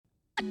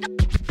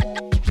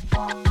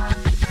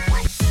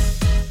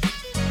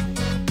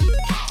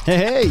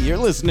Hey, you're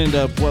listening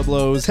to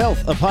Pueblo's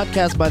Health, a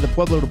podcast by the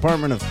Pueblo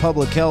Department of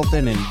Public Health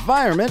and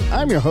Environment.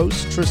 I'm your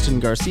host, Tristan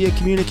Garcia,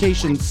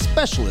 Communications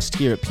Specialist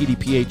here at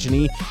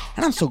PDPH&E,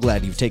 and I'm so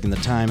glad you've taken the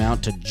time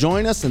out to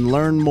join us and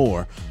learn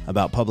more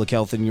about public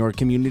health in your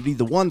community,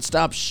 the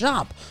one-stop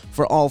shop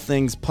for all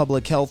things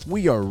public health.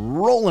 We are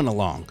rolling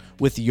along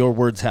with the Your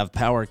Words Have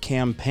Power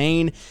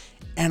campaign,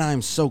 and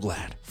I'm so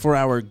glad for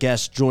our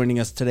guest joining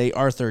us today,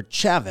 Arthur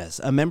Chavez,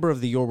 a member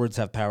of the Your Words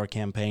Have Power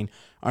campaign.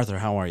 Arthur,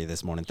 how are you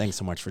this morning? Thanks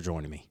so much for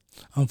joining me.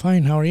 I'm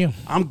fine. How are you?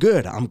 I'm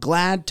good. I'm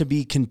glad to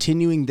be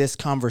continuing this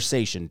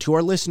conversation. To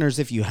our listeners,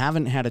 if you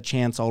haven't had a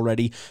chance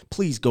already,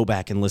 please go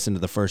back and listen to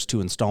the first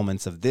two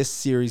installments of this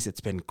series.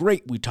 It's been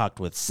great. We talked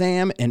with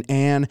Sam and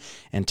Ann,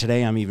 and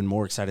today I'm even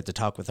more excited to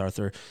talk with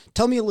Arthur.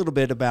 Tell me a little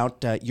bit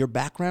about your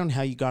background,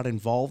 how you got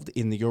involved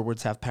in the Your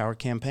Words Have Power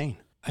campaign.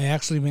 I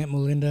actually met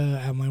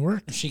Melinda at my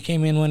work. She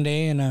came in one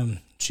day, and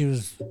she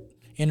was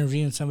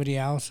interviewing somebody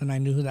else, and I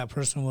knew who that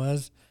person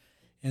was.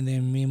 And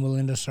then me and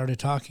Melinda started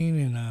talking,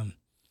 and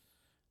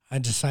I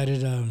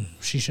decided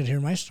she should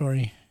hear my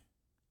story.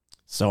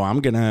 So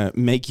I'm going to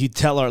make you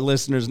tell our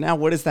listeners now,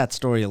 what is that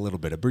story a little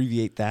bit?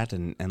 Abbreviate that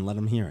and let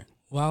them hear it.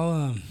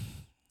 Well,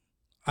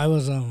 I'm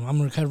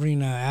a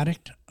recovering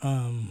addict.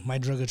 My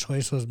drug of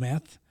choice was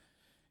meth,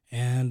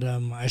 and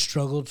I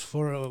struggled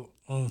for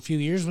a few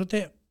years with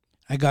it.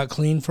 I got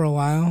clean for a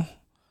while,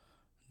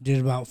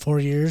 did about 4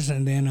 years,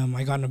 and then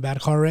I got in a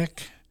bad car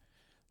wreck,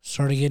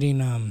 started getting,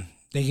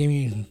 they gave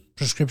me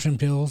prescription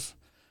pills.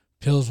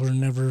 Pills were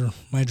never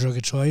my drug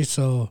of choice,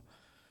 so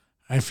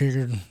I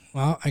figured,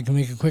 well, I can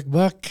make a quick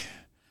buck.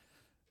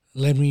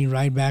 Led me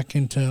right back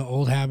into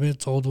old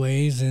habits, old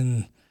ways,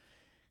 and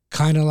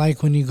kind of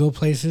like when you go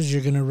places,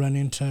 you're going to run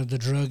into the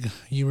drug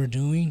you were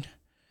doing,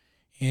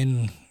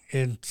 and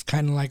it's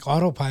kind of like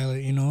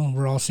autopilot, you know.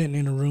 We're all sitting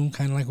in a room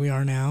kind of like we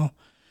are now,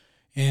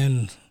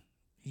 and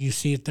you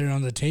see it there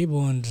on the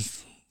table, and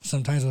just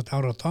sometimes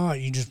without a thought,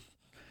 you just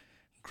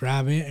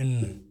grab it,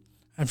 and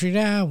I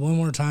figured, one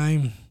more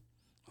time,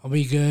 I'll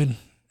be good.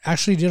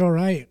 Actually did all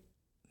right.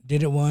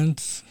 Did it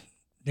once.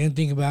 Didn't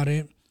think about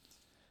it.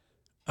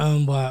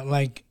 But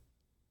like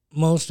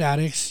most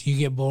addicts, you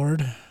get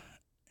bored.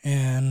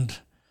 And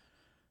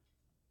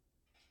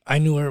I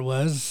knew where it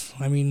was.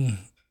 I mean,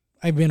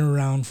 I've been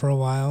around for a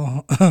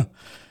while.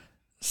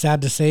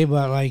 Sad to say,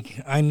 but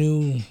like I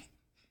knew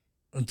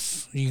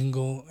you can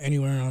go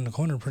anywhere on the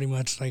corner pretty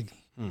much. Like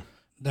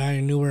that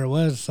I knew where it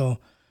was. So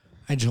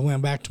I just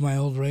went back to my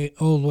old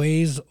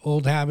ways,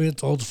 old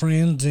habits, old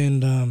friends,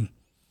 and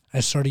I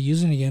started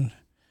using again.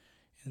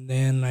 And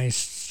then I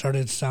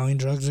started selling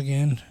drugs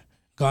again,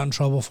 got in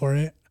trouble for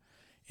it,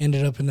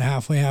 ended up in the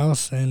halfway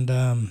house,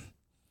 and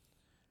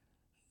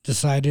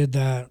decided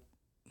that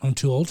I'm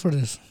too old for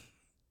this.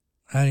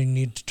 I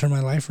need to turn my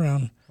life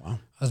around. Wow.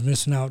 I was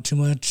missing out too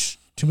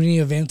many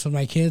events with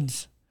my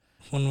kids.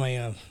 One of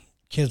my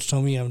kids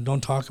told me,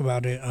 don't talk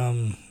about it,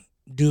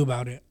 do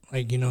about it.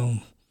 Like, you know,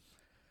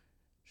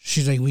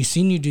 she's like, we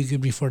seen you do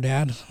good before,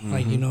 Dad. Mm-hmm.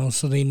 Like, you know,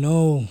 so they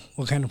know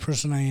what kind of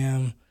person I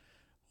am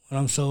when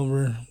I'm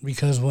sober,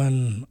 because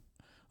when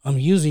I'm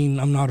using,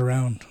 I'm not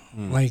around.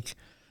 Like,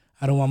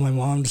 I don't want my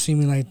mom to see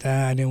me like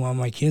that. I didn't want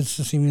my kids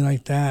to see me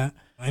like that.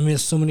 I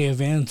missed so many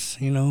events,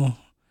 you know,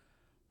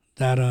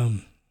 that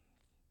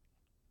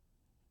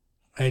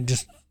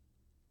it's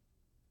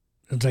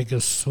like a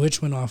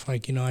switch went off.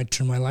 Like, you know, I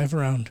turned my life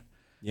around.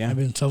 Yeah. I've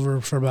been sober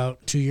for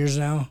about 2 years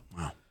now.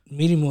 Wow.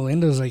 Meeting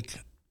Melinda was like,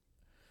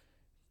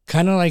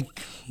 kind of like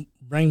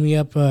bring me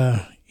up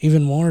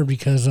even more,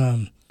 because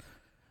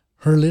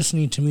her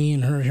listening to me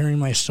and her hearing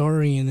my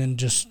story and then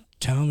just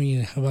telling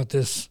me about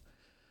this,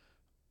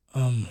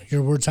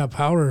 Your Words Have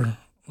Power.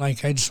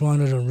 Like, I just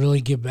wanted to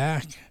really give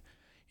back.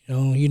 You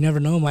know, you never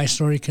know. My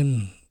story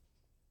can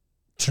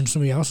turn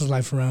somebody else's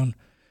life around.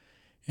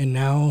 And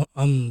now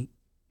I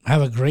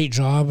have a great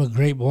job, a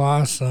great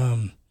boss,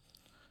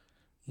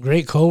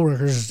 great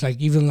coworkers. Like,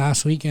 even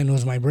last weekend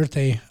was my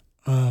birthday,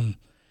 and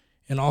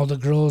all the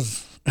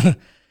girls.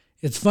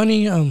 It's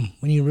funny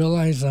when you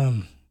realize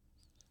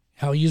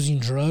how using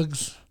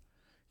drugs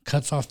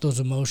cuts off those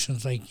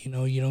emotions. Like, you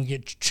know, you don't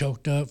get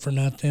choked up for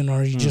nothing,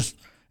 or you just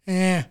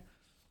in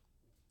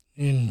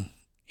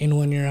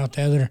one ear out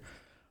the other.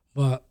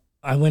 But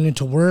I went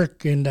into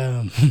work, and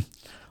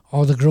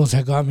all the girls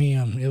had got me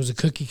it was a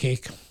cookie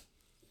cake,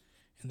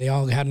 and they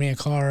all had me a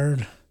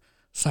card,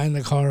 signed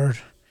the card,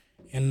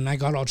 and I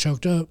got all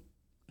choked up.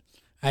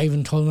 I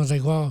even told them, I was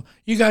like, well,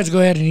 you guys go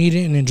ahead and eat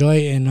it and enjoy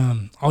it,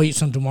 and I'll eat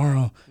some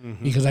tomorrow,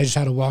 because I just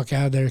had to walk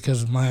out of there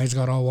because my eyes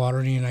got all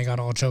watery and I got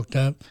all choked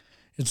up.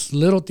 It's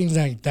little things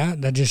like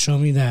that that just show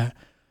me that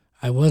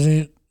I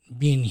wasn't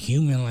being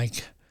human.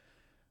 Like,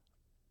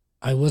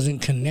 I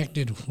wasn't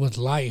connected with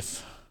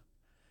life.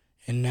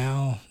 And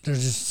now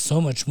there's just so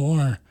much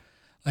more.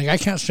 Like, I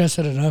can't stress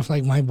it enough.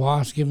 Like, my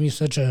boss gave me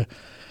such a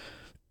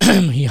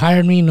he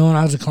hired me knowing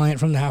I was a client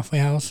from the halfway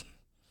house.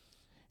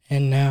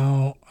 And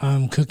now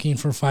I'm cooking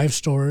for 5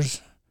 stores.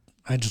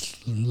 I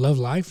just love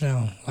life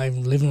now.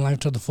 I'm living life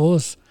to the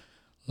fullest.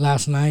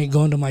 last night,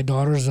 going to my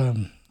daughter's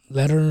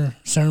letter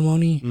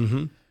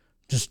ceremony.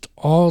 Just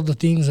all the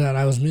things that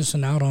I was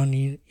missing out on.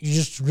 You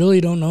just really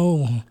don't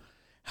know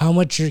how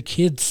much your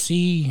kids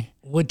see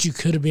what you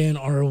could have been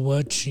or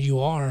what you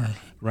are.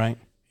 Right.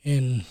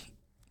 And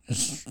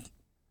it's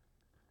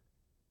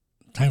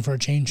time for a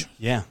change.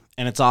 Yeah,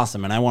 and it's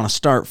awesome. And I want to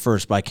start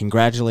first by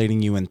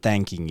congratulating you and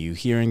thanking you.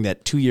 Hearing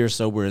that 2 years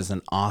sober is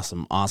an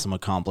awesome, awesome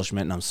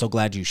accomplishment, and I'm so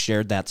glad you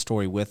shared that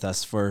story with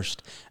us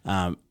first.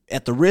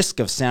 At the risk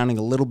of sounding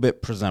a little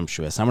bit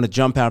presumptuous, I'm going to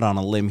jump out on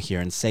a limb here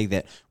and say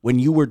that when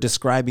you were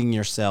describing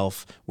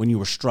yourself, when you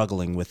were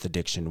struggling with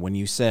addiction, when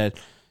you said,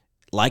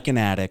 like an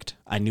addict,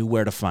 I knew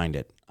where to find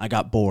it. I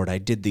got bored. I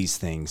did these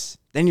things.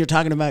 Then you're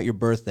talking about your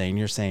birthday and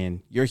you're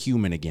saying you're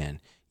human again.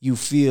 You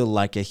feel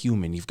like a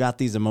human. You've got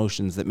these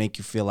emotions that make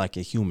you feel like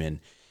a human.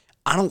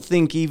 I don't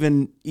think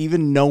even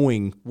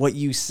knowing what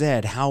you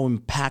said, how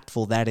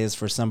impactful that is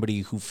for somebody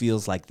who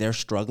feels like they're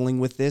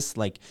struggling with this,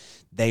 like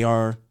they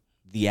are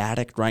the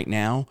addict right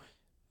now,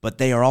 but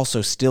they are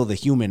also still the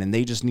human, and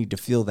they just need to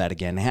feel that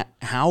again.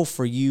 How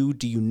for you,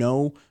 do you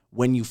know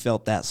when you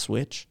felt that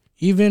switch?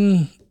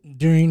 Even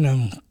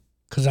during,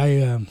 because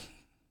I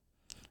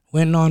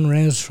went on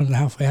res from the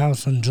halfway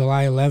house on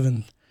July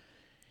 11th,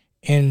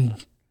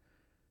 and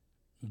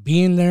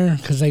being there,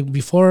 because like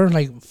before,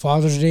 like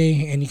Father's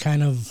Day, any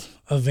kind of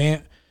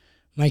event,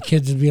 my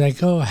kids would be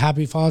like, "Oh,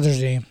 Happy Father's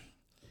Day,"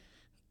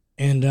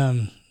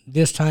 and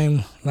this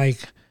time, like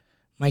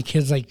my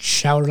kids like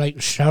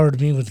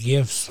showered me with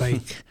gifts,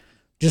 like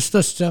just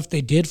the stuff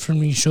they did for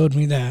me showed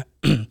me that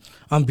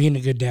I'm being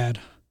a good dad,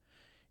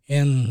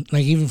 and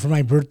like even for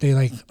my birthday,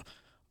 like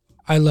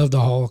I love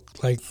the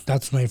Hulk, like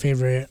that's my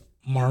favorite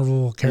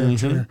Marvel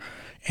character,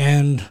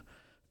 and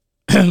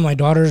my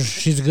daughter,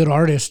 she's a good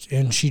artist,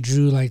 and she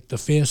drew like the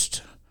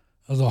fist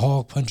of the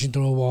Hulk punching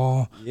through a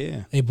wall.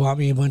 Yeah. They bought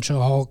me a bunch of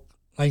Hulk,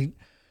 like,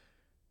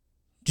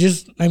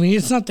 just, I mean,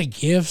 it's not the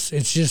gifts,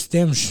 it's just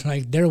them,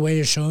 like, their way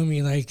of showing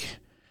me, like,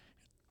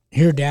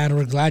 here, Dad,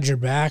 we're glad you're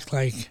back,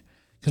 like,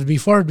 because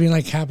before it'd be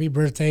like, happy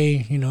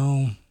birthday, you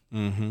know,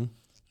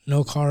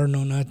 no car,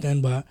 no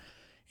nothing, but,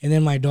 and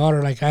then my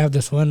daughter, like, I have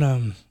this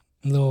one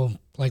little,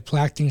 like,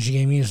 plaque thing she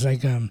gave me, it's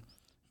like,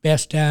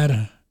 best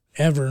dad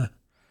ever.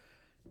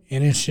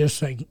 And it's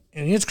just like,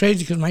 and it's crazy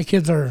because my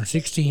kids are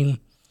 16,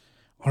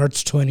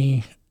 Art's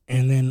 20,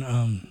 and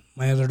then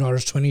my other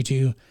daughter's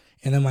 22,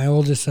 and then my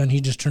oldest son,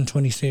 he just turned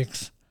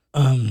 26.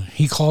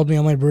 He called me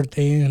on my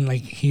birthday, and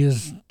like he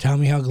was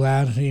telling me how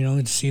glad, you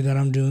know, to see that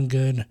I'm doing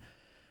good.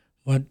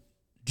 But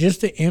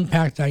just the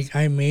impact like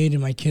I made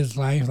in my kids'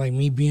 life, like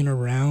me being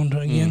around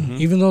again,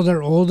 even though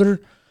they're older.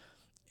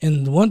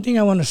 And the one thing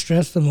I want to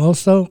stress the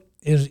most though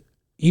is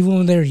even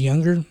when they're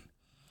younger,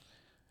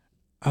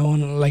 I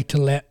want to like to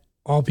let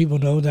all people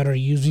know that are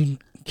using,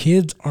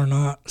 kids are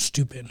not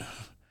stupid.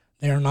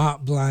 They are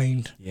not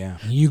blind. Yeah.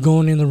 You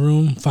going in the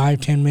room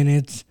 5-10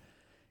 minutes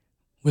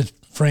with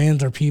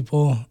friends or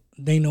people,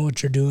 they know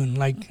what you're doing.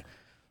 Like,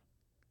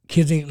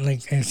 kids ain't,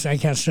 like, I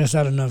can't stress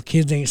that enough.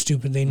 Kids ain't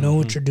stupid. They know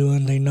what you're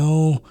doing. They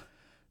know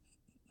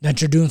that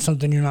you're doing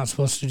something you're not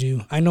supposed to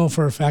do. I know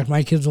for a fact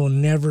my kids will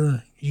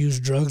never use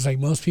drugs. Like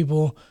most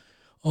people,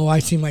 oh, I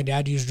seen my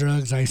dad use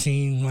drugs. I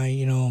seen my,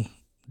 you know,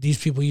 these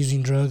people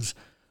using drugs.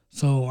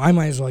 So I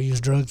might as well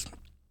use drugs.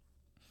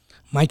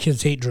 My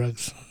kids hate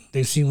drugs.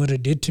 They've seen what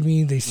it did to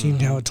me. They've seen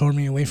how it tore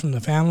me away from the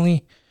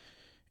family.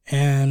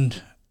 And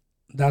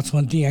that's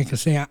one thing I can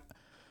say.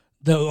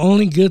 The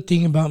only good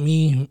thing about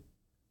me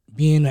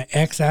being an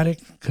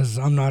ex-addict, because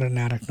I'm not an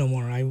addict no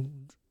more. I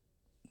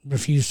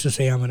refuse to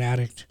say I'm an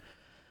addict.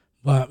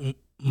 But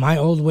my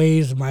old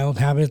ways, my old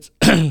habits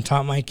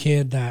taught my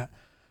kid that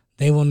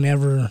they will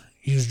never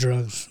use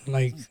drugs.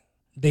 Like,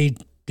 they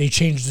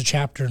changed the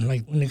chapter.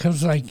 Like, when it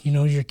comes to, like, you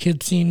know, your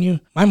kid seeing you,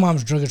 my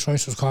mom's drug of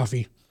choice was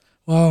coffee.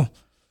 Well,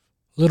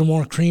 a little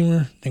more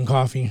creamer than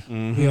coffee.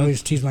 We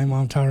always tease my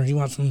mom, tell her, you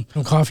want some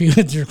coffee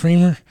with your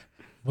creamer?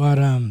 But,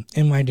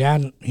 and my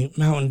dad,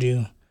 Mountain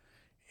Dew.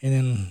 And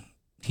then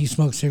he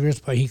smoked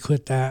cigarettes, but he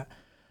quit that.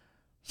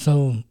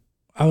 So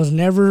I was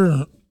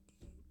never,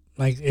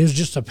 like, it was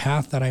just a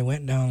path that I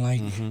went down.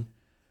 Like,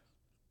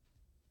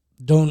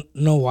 don't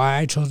know why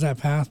I chose that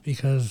path,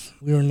 because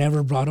we were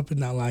never brought up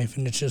in that life,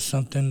 and it's just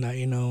something that,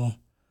 you know,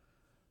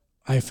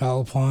 I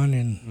fell upon,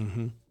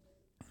 and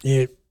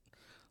it,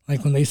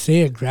 like when they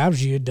say it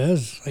grabs you, it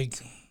does. Like,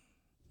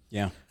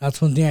 yeah,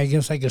 that's one thing I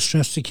guess I could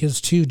stress to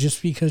kids too.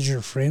 Just because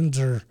your friends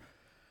are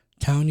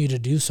telling you to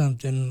do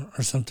something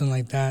or something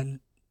like that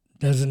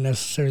doesn't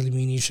necessarily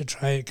mean you should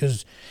try it,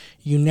 because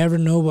you never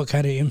know what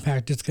kind of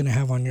impact it's going to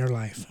have on your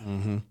life.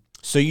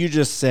 So you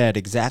just said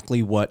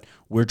exactly what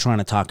we're trying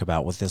to talk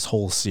about with this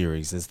whole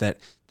series, is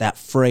that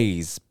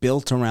phrase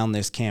built around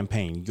this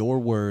campaign, your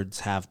words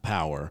have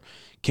power,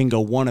 can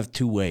go one of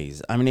two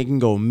ways. I mean, it can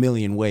go a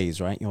million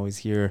ways, right? You always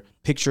hear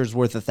pictures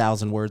worth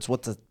 1,000 words.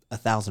 What's a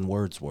 1,000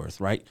 words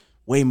worth, right?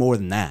 Way more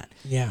than that.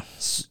 Yeah.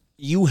 So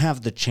you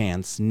have the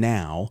chance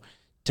now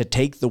to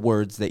take the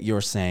words that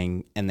you're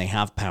saying, and they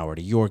have power,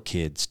 to your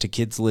kids, to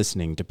kids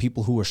listening, to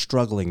people who are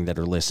struggling that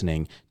are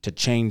listening, to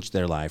change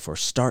their life or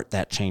start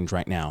that change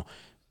right now.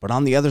 But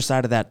on the other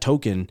side of that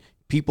token,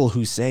 people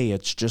who say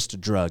it's just a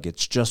drug,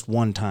 it's just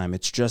one time,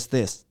 it's just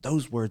this,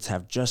 those words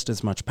have just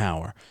as much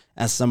power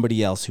as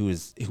somebody else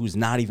who's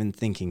not even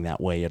thinking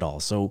that way at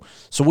all. So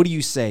what do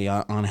you say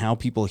on how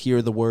people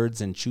hear the words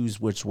and choose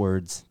which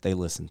words they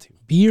listen to?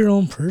 Be your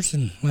own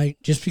person. Like,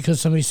 just because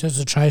somebody says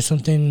to try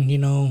something,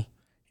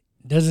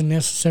 doesn't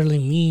necessarily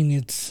mean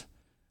it's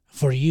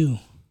for you.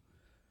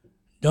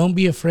 Don't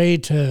be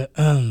afraid to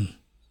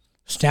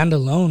stand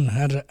alone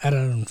at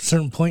a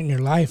certain point in your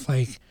life,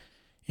 like,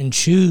 and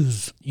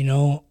choose,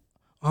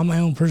 I'm my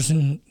own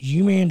person.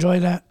 You may enjoy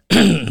that,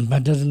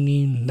 but doesn't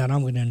mean that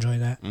I'm going to enjoy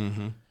that.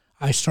 Mm-hmm.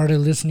 I started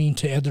listening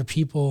to other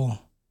people.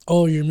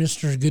 Oh, you're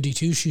Mr. Goody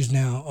Two-Shoes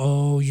now.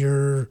 Oh,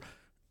 you're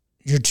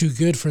too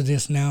good for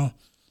this now.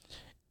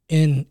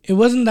 And it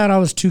wasn't that I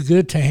was too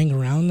good to hang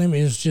around them.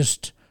 It was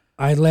just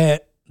I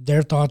let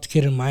their thoughts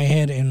get in my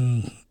head,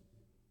 and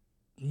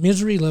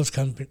misery loves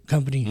company,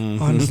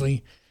 mm-hmm.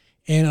 honestly.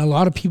 And a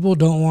lot of people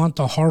don't want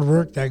the hard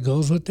work that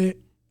goes with it,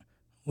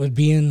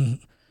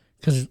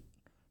 because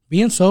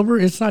being sober,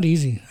 it's not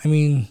easy. I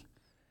mean,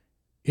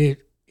 it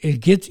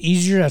gets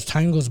easier as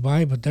time goes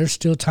by, but there's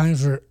still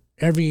times where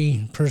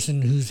every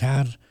person who's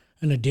had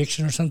an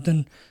addiction or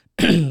something,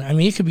 I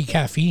mean, it could be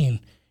caffeine.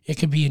 It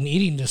could be an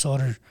eating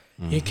disorder.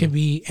 Mm-hmm. It could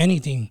be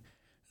anything.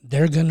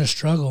 They're going to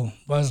struggle.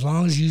 But as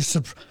long as you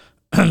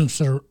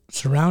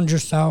surround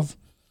yourself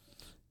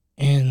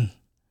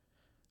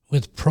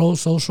with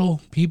pro-social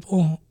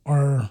people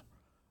or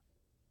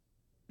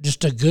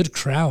just a good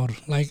crowd.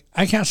 Like,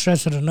 I can't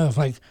stress it enough.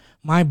 Like,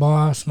 my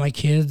boss, my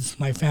kids,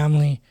 my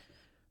family,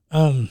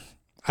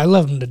 I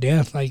love them to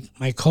death. Like,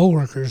 my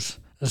coworkers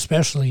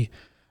especially.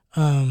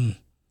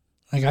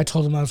 Like, I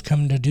told them I was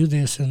coming to do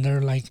this, and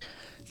they're like,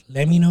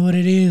 let me know what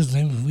it is.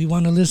 We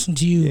want to listen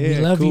to you. We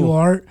love you,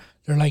 Art.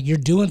 They're like, you're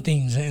doing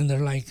things. And they're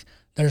like,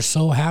 they're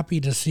so happy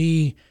to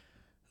see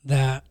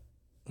that,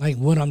 like,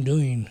 what I'm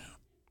doing.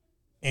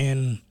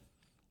 And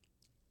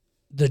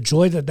the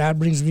joy that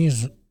brings me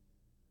is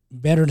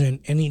better than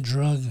any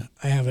drug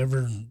I have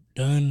ever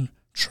done,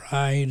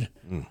 tried.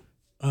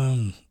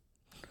 And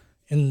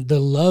the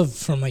love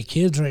for my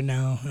kids right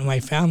now and my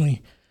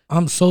family,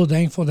 I'm so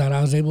thankful that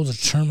I was able to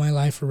turn my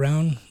life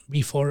around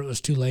before it was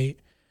too late.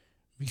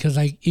 Because,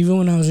 like, even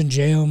when I was in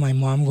jail, my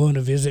mom going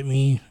to visit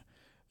me,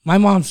 my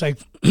mom's like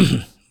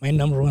my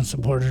number one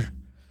supporter.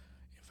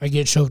 If I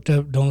get choked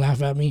up, don't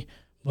laugh at me.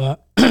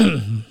 But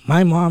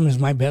my mom is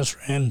my best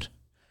friend.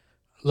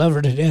 I love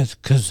her to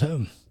death because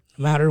no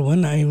matter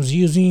when I was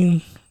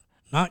using,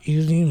 not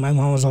using, my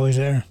mom was always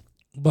there.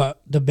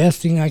 But the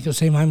best thing I could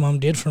say my mom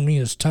did for me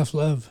is tough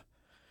love.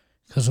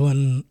 Because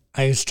when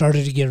I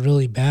started to get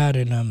really bad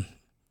and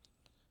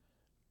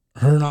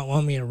her not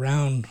wanting me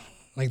around,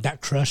 like,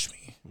 that crushed me.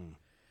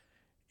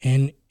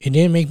 And it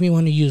didn't make me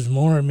want to use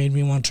more. It made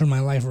me want to turn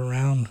my life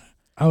around.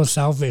 I was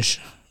selfish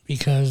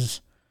because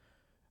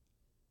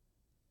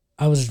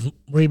I was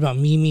worried about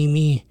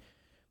me.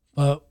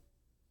 But,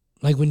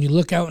 like, when you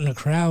look out in a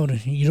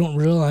crowd, you don't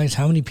realize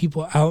how many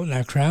people out in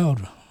that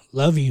crowd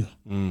love you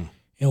and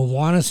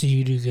want to see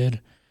you do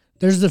good.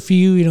 There's the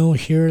few,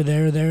 here,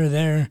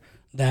 there,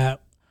 that,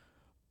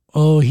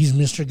 oh, he's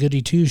Mr.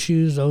 Goody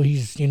Two-Shoes. Oh,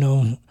 he's,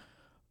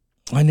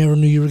 I never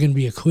knew you were going to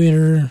be a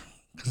quitter.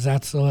 Because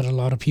that's what a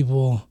lot of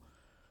people,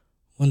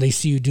 when they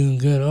see you doing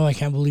good, oh, I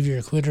can't believe you're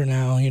a quitter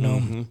now,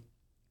 Mm-hmm.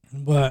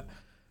 But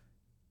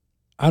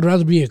I'd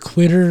rather be a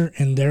quitter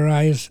in their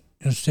eyes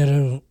instead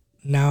of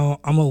now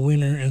I'm a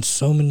winner in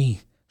so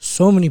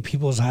many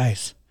people's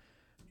eyes.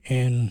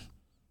 And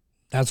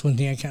that's one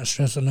thing I can't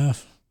stress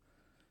enough.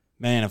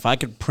 Man, if I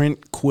could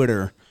print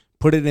quitter,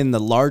 put it in the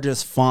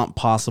largest font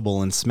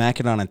possible and smack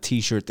it on a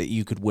T-shirt that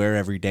you could wear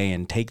every day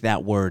and take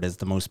that word as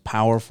the most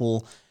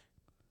powerful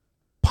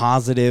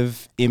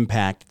positive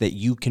impact that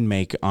you can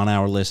make on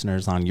our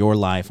listeners, on your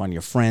life, on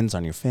your friends,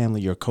 on your family,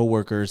 your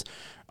coworkers.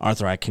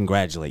 Arthur, I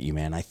congratulate you,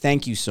 man. I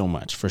thank you so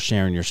much for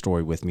sharing your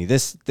story with me.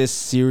 This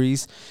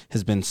series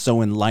has been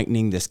so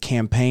enlightening. This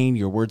campaign,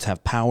 Your Words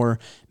Have Power,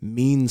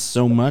 means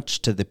so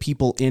much to the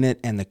people in it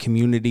and the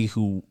community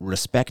who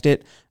respect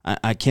it.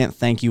 I can't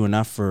thank you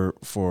enough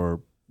for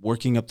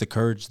working up the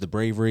courage, the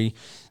bravery,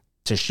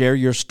 to share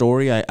your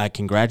story. I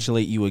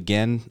congratulate you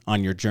again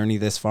on your journey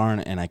this far,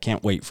 and I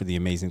can't wait for the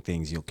amazing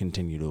things you'll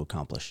continue to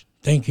accomplish.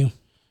 Thank you.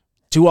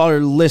 To our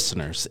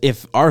listeners,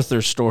 if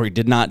Arthur's story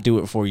did not do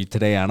it for you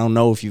today, I don't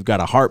know if you've got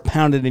a heart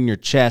pounded in your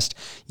chest.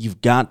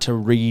 You've got to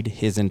read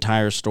his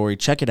entire story.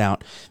 Check it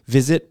out.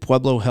 Visit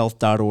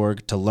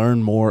pueblohealth.org to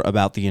learn more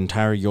about the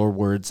entire Your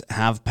Words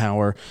Have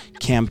Power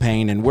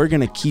campaign. And we're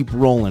going to keep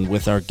rolling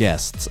with our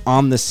guests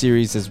on the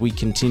series as we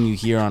continue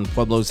here on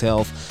Pueblo's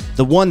Health,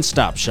 the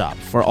one-stop shop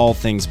for all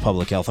things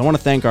public health. I want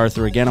to thank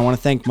Arthur again. I want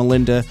to thank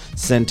Melinda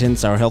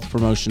Sentence, our health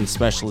promotion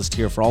specialist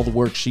here, for all the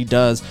work she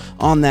does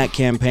on that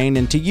campaign.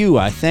 And to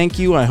you, I thank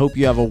you. I hope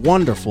you have a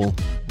wonderful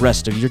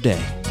rest of your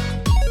day.